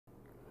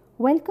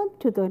Welcome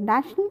to the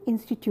National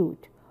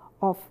Institute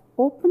of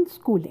Open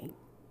Schooling.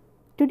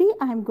 Today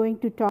I am going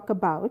to talk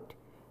about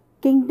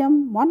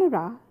Kingdom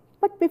MONERA,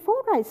 but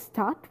before I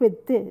start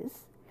with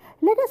this,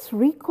 let us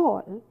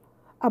recall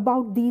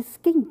about these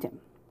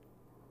kingdoms.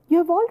 You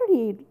have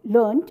already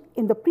learned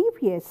in the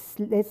previous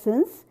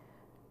lessons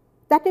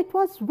that it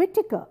was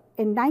Whittaker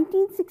in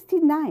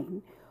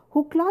 1969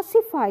 who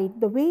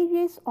classified the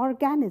various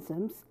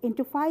organisms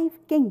into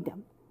 5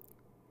 kingdoms: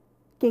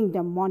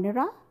 Kingdom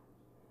MONERA,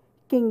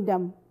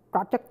 Kingdom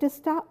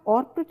PROTOCTISTA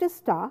or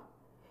Protista,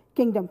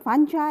 Kingdom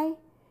Fungi,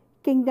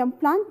 Kingdom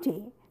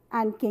Plantae,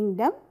 and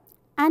Kingdom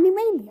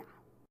Animalia.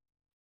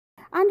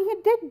 And he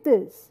did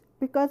this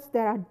because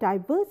there are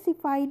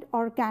diversified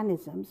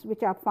organisms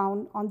which are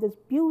found on this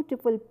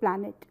beautiful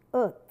planet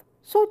Earth.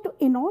 So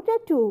in order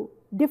to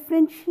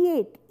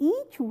differentiate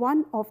each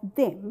one of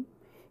them,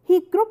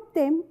 he grouped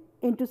them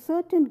into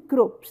certain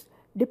groups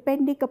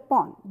depending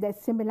upon their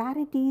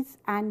similarities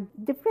and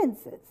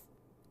differences.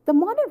 The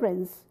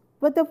monerans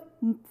were the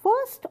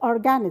first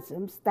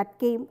organisms that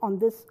came on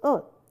this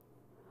earth.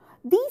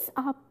 These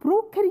are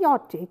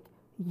prokaryotic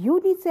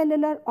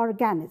unicellular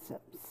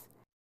organisms,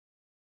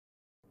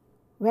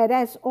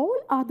 whereas all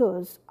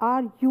others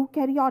are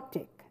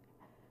eukaryotic.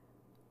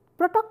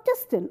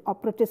 Protoctistan or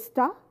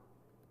Protista,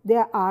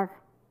 they are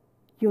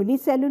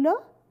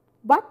unicellular,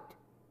 but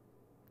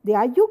they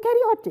are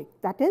eukaryotic.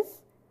 That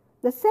is,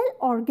 the cell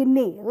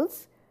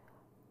organelles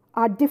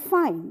are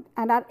defined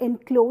and are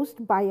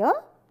enclosed by a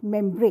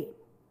membrane.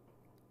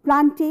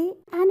 Plantae,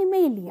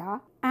 Animalia,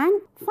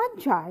 and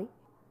fungi,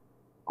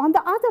 on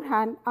the other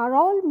hand, are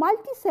all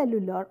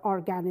multicellular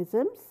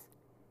organisms.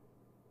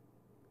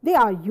 They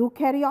are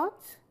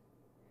eukaryotes.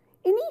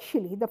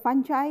 Initially, the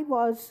fungi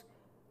was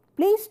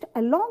placed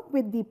along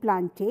with the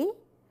plantae,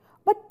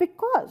 but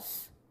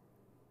because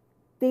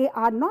they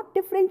are not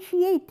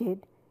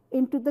differentiated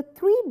into the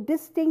 3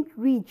 distinct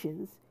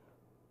regions,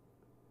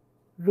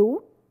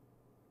 root,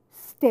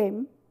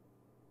 stem,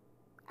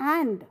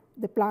 and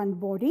the plant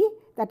body,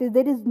 that is,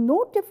 there is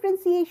no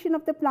differentiation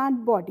of the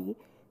plant body,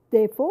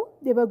 therefore,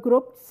 they were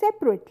grouped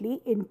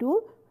separately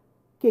into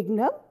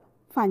kingdom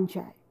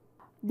fungi.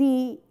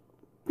 The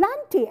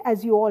plantae,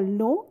 as you all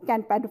know,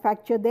 can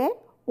manufacture their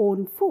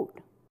own food.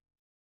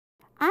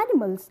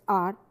 Animals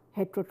are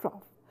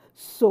heterotroph.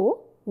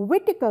 So,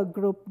 Whittaker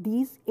grouped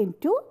these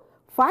into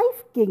 5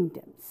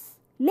 kingdoms.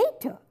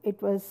 Later,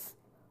 it was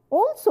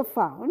also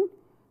found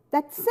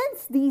that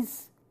since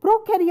these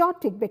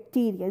prokaryotic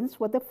bacterians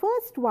were the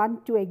first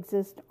one to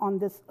exist on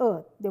this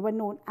earth, they were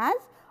known as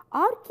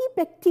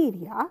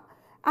archaebacteria,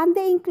 and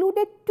they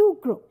included 2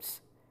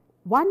 groups.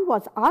 One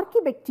was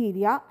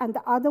archaebacteria and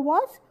the other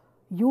was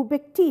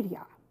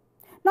eubacteria.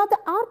 Now, the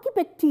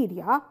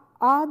archaebacteria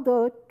are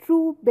the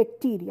true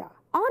bacteria.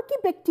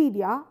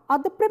 Archaebacteria are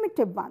the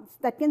primitive ones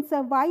that can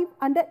survive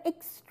under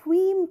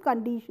extreme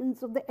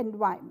conditions of the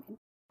environment.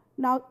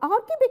 Now,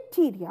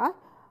 archaebacteria,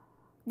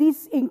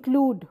 these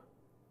include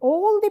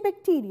all the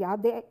bacteria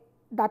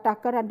that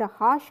occur under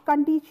harsh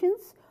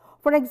conditions.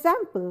 For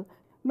example,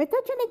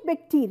 methogenic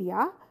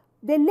bacteria,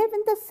 they live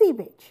in the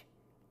sewage.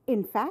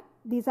 In fact,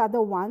 these are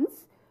the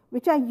ones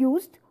which are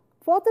used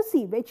for the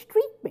sewage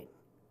treatment.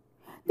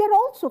 They are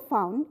also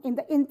found in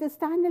the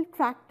intestinal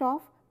tract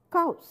of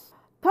cows.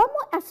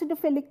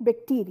 Thermoacidophilic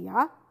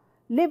bacteria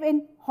live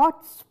in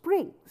hot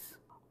springs.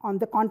 On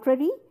the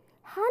contrary,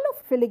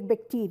 halophilic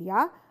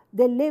bacteria,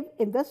 they live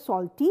in the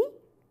salty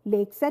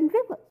lakes and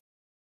rivers.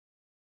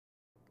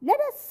 Let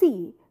us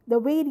see the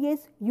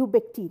various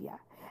eubacteria.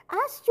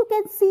 As you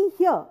can see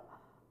here,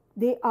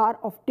 they are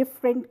of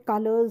different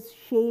colors,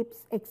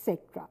 shapes,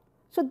 etc.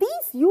 So,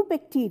 these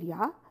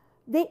eubacteria,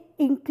 they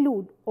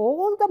include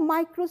all the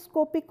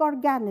microscopic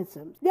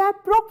organisms. They are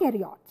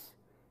prokaryotes.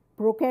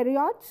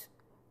 Prokaryotes,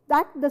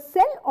 that the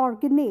cell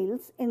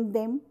organelles in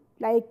them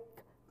like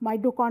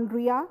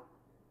mitochondria,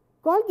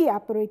 Golgi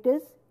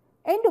apparatus,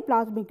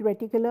 endoplasmic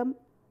reticulum,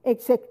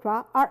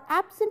 etc. are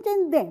absent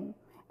in them,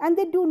 and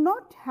they do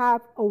not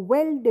have a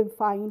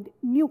well-defined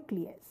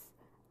nucleus.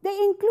 They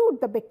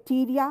include the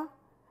bacteria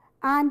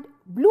and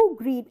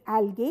blue-green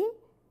algae.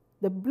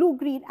 The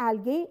blue-green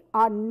algae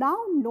are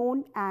now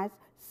known as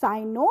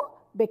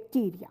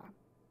cyanobacteria.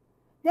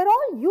 They are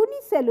all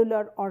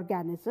unicellular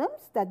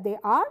organisms, that they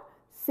are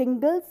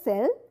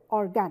single-cell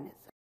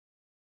organisms.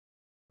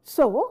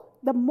 So,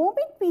 the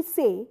moment we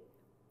say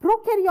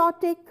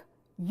prokaryotic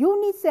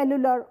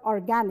unicellular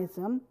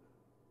organism,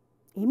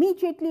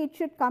 immediately it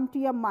should come to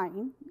your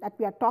mind that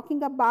we are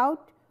talking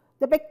about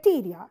the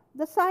bacteria,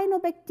 the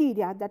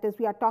cyanobacteria, that is,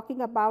 we are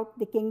talking about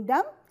the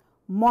kingdom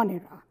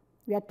MONERA.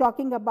 We are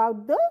talking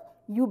about the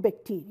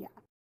eubacteria.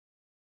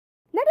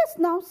 Let us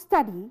now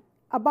study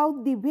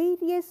about the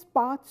various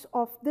parts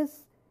of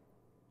this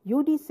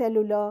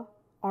unicellular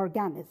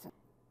organism.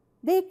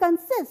 They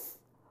consist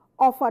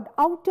of an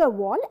outer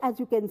wall, as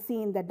you can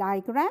see in the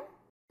diagram,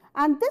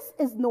 and this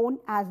is known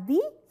as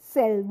the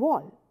cell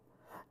wall.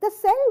 The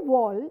cell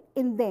wall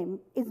in them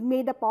is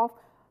made up of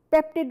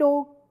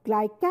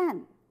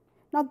peptidoglycan.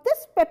 Now,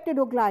 this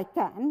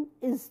peptidoglycan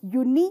is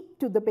unique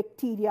to the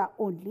bacteria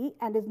only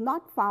and is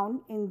not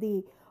found in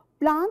the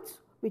plants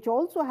which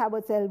also have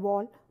a cell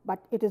wall, but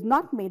it is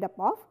not made up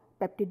of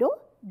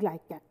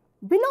peptidoglycan.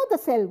 Below the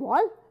cell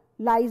wall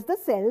lies the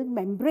cell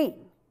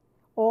membrane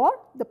or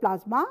the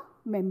plasma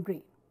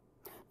membrane.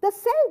 The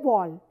cell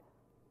wall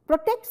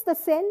protects the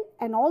cell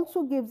and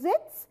also gives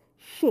its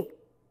shape.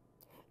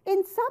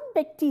 In some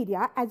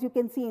bacteria, as you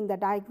can see in the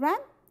diagram,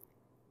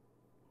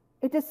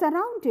 it is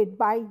surrounded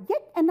by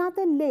yet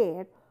another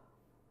layer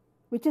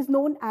which is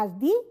known as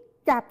the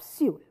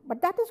capsule,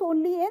 but that is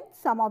only in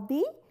some of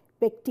the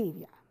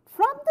bacteria.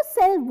 From the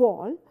cell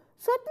wall,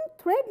 certain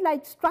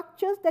thread-like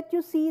structures that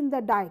you see in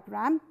the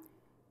diagram,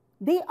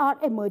 they are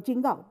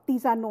emerging out.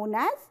 These are known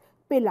as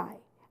pili,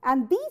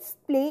 and these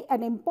play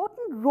an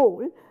important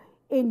role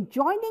in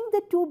joining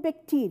the two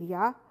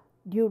bacteria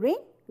during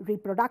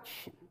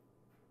reproduction.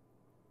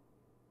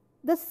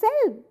 The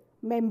cell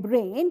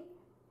membrane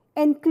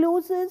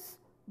encloses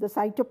the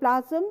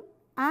cytoplasm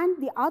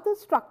and the other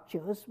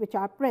structures which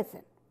are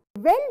present.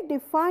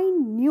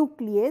 Well-defined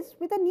nucleus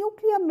with a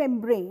nuclear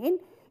membrane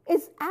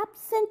is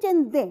absent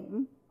in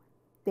them.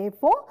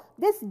 Therefore,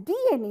 this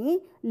DNA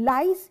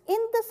lies in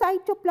the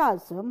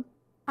cytoplasm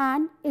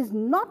and is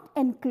not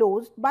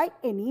enclosed by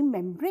any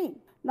membrane.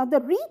 Now, the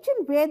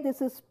region where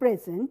this is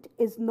present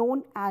is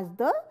known as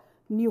the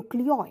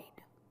nucleoid.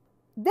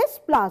 This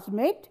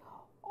plasmid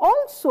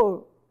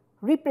also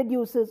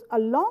reproduces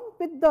along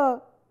with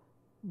the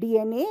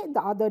DNA,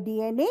 the other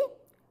DNA,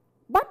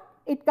 but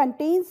it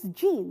contains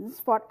genes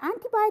for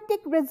antibiotic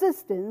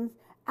resistance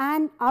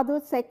and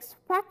other sex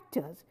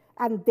factors,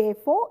 and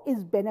therefore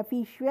is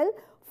beneficial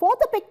for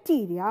the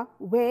bacteria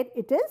where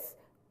it is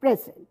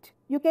present.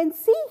 You can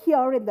see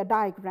here in the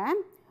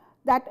diagram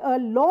that a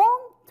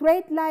long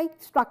thread-like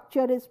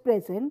structure is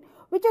present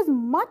which is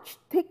much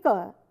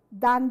thicker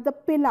than the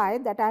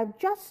pili that I have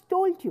just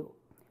told you.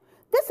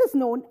 This is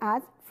known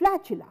as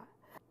flagella.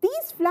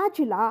 These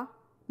flagella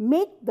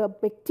make the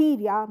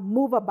bacteria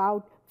move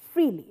about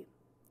freely.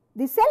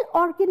 The cell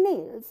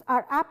organelles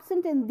are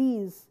absent in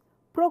these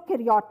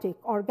prokaryotic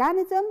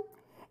organisms,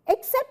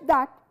 except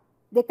that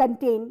they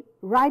contain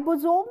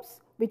ribosomes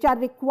which are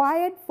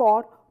required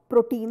for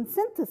protein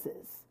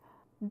synthesis.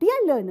 Dear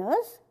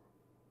learners,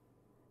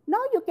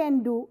 now you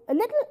can do a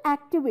little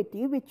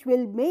activity which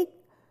will make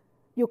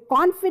you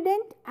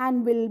confident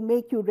and will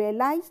make you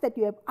realize that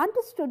you have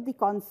understood the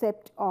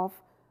concept of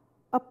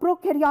a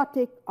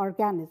prokaryotic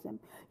organism.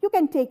 You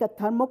can take a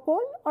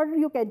thermocol or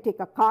you can take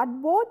a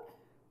cardboard,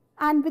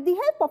 and with the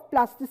help of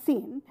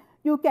plasticine,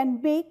 you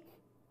can make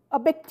a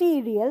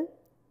bacterial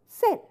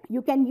cell.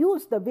 You can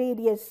use the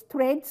various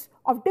threads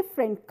of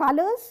different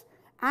colors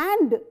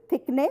and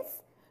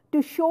thickness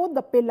to show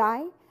the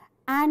pili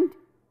and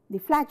the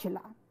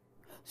flagella.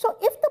 So,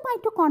 if the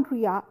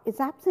mitochondria is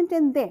absent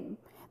in them,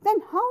 then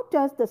how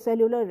does the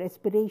cellular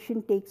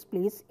respiration takes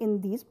place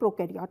in these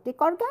prokaryotic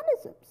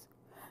organisms?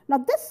 Now,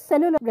 this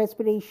cellular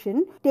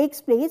respiration takes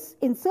place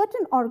in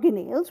certain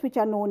organelles which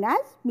are known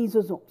as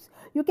mesosomes.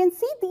 You can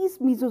see these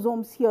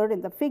mesosomes here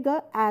in the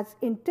figure as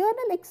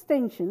internal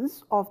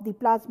extensions of the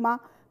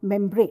plasma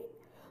membrane.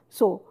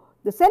 So,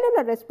 the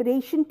cellular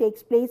respiration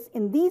takes place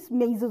in these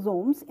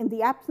mesosomes in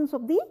the absence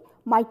of the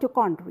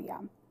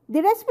mitochondria.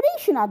 The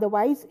respiration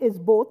otherwise is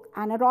both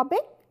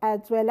anaerobic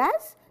as well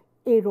as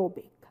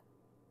aerobic.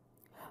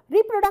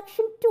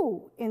 Reproduction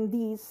too in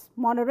these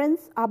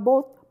monerans are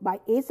both by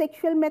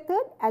asexual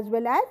method as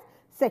well as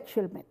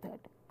sexual method.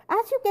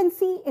 As you can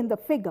see in the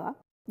figure,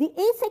 the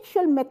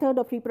asexual method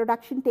of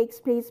reproduction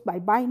takes place by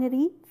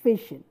binary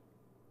fission.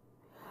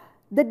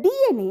 The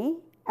DNA,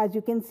 as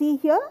you can see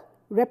here,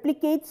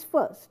 replicates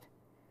first,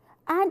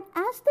 and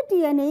as the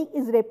DNA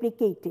is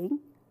replicating,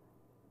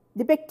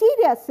 the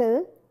bacteria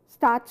cell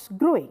starts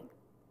growing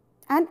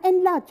and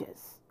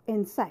enlarges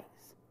in size.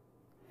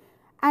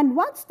 And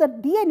once the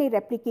DNA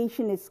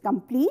replication is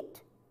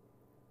complete,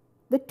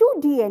 the two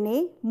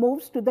DNA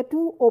moves to the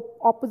two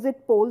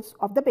opposite poles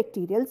of the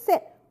bacterial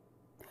cell.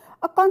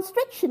 A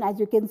constriction, as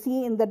you can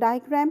see in the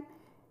diagram,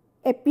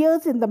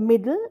 appears in the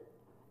middle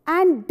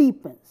and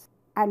deepens,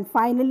 and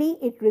finally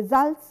it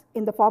results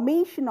in the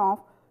formation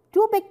of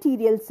two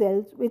bacterial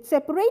cells which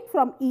separate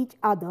from each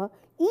other.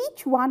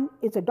 Each one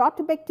is a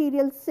daughter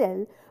bacterial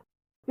cell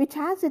which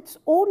has its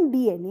own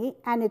DNA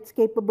and it's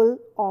capable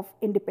of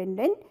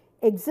independent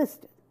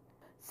existence.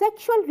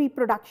 Sexual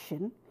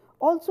reproduction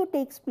also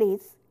takes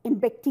place in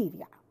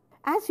bacteria.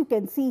 As you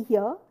can see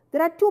here,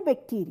 there are two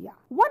bacteria.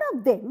 One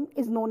of them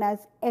is known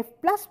as F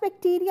plus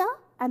bacteria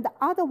and the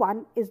other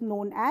one is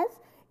known as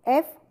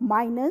F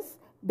minus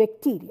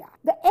bacteria.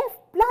 The F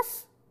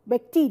plus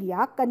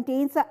bacteria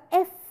contains a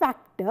F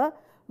factor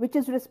which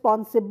is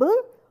responsible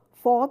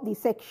for the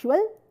sexual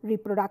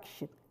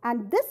reproduction,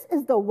 and this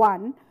is the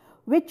one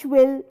which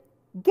will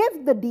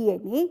give the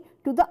DNA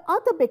to the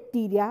other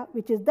bacteria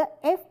which is the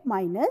F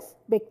minus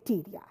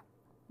bacteria.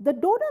 The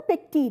donor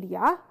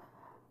bacteria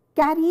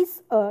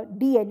carries a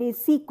DNA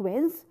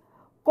sequence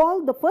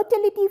called the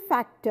fertility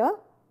factor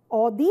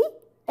or the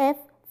F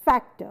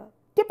factor.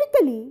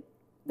 Typically,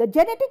 The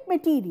genetic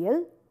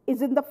material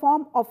is in the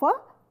form of a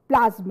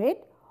plasmid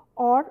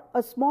or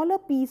a smaller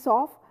piece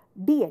of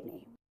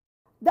DNA.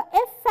 The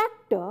F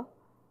factor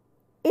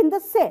in the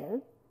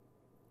cell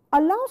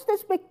allows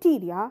this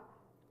bacteria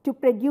to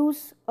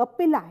produce a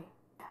pili.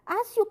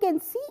 As you can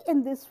see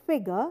in this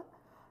figure,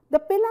 the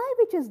pili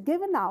which is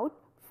given out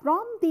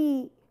from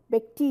the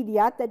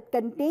bacteria that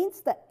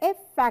contains the F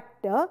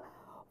factor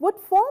would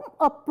form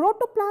a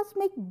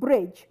protoplasmic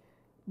bridge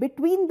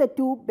between the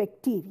two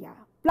bacteria.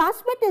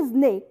 Plasmid is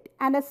nicked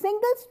and a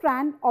single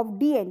strand of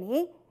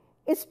DNA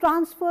is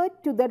transferred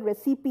to the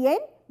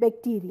recipient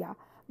bacteria,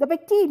 the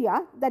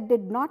bacteria that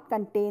did not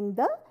contain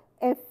the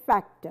F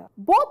factor.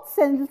 Both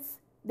cells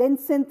then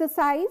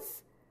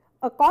synthesize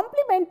a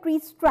complementary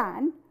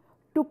strand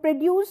to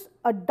produce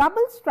a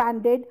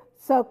double-stranded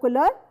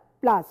circular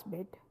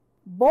plasmid.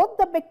 Both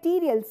the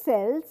bacterial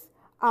cells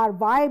are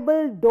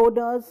viable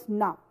donors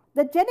now.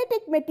 The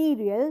genetic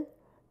material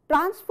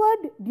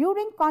transferred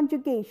during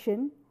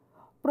conjugation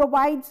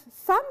provides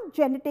some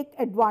genetic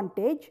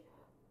advantage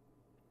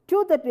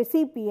to the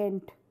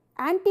recipient,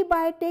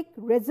 antibiotic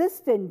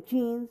resistant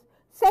genes,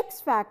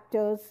 sex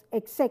factors,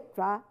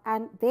 etc.,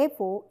 and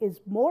therefore is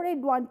more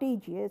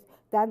advantageous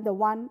than the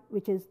one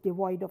which is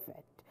devoid of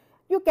it.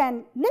 You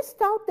can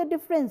list out the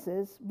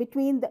differences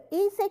between the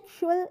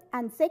asexual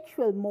and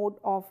sexual mode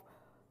of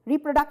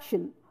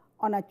reproduction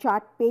on a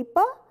chart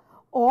paper,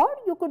 or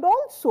you could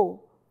also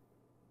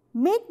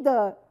make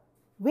the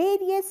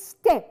various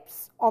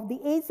steps of the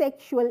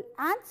asexual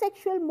and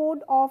sexual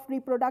mode of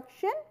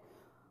reproduction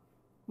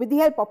with the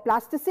help of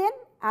plasticine,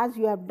 as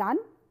you have done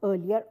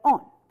earlier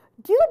on.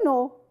 Do you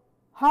know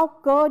how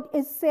curd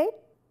is said?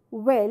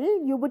 Well,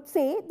 you would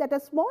say that a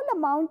small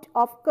amount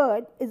of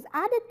curd is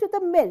added to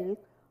the milk,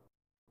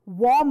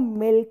 warm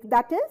milk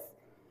that is,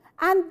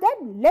 and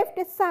then left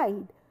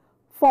aside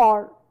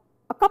for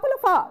a couple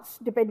of hours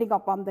depending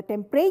upon the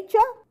temperature,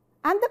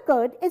 and the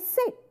curd is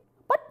set.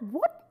 But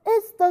what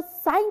is the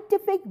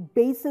scientific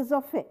basis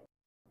of it?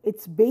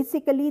 It's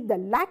basically the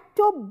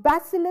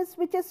lactobacillus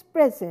which is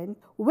present,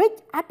 which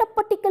at a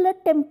particular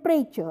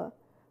temperature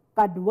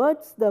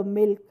converts the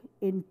milk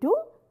into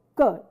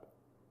curd.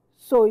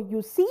 So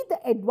you see the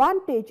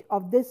advantage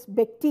of this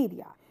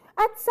bacteria.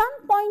 At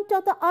some point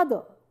or the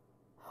other,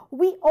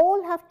 we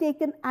all have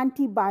taken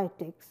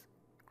antibiotics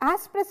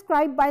as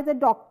prescribed by the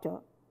doctor,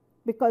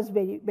 because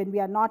when we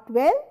are not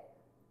well,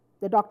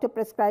 the doctor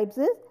prescribes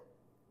us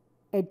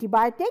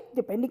antibiotic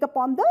depending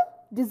upon the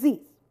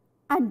disease.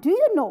 And do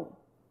you know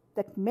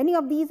that many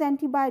of these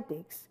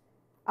antibiotics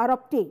are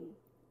obtained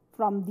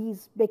from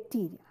these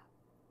bacteria?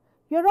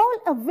 You're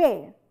all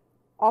aware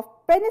of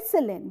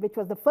penicillin, which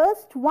was the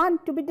first one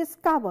to be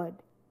discovered,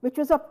 which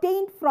was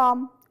obtained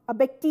from a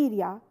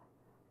bacteria,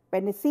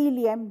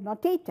 Penicillium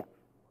notatum.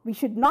 We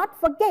should not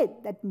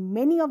forget that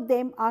many of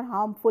them are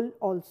harmful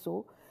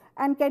also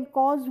and can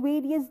cause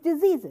various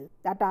diseases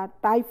that are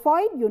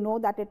typhoid. You know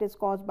that it is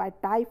caused by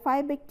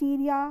typhi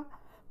bacteria,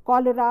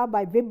 cholera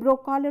by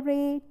Vibrio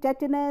cholerae,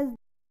 tetanus,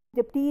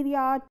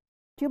 diphtheria,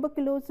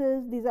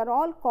 tuberculosis. These are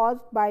all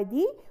caused by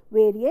the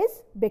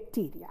various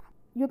bacteria.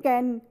 You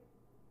can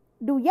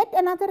do yet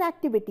another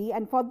activity,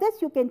 and for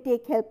this you can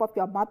take help of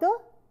your mother.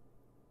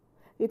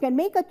 You can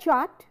make a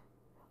chart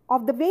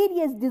of the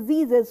various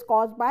diseases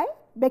caused by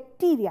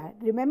bacteria.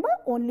 Remember,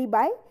 only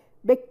by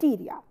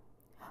bacteria.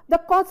 The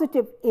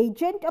causative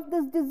agent of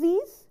this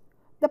disease,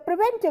 the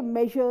preventive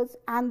measures,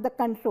 and the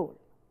control.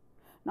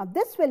 Now,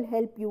 this will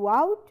help you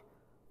out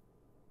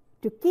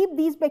to keep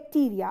these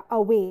bacteria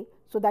away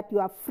so that you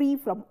are free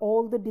from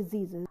all the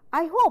diseases.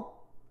 I hope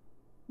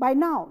by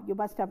now you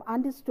must have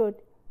understood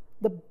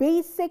the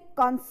basic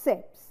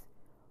concepts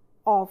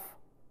of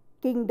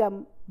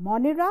kingdom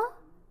Monera.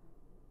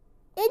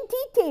 In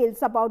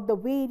details about the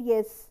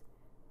various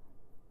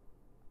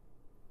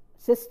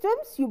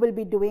systems you will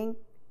be doing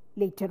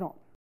later on.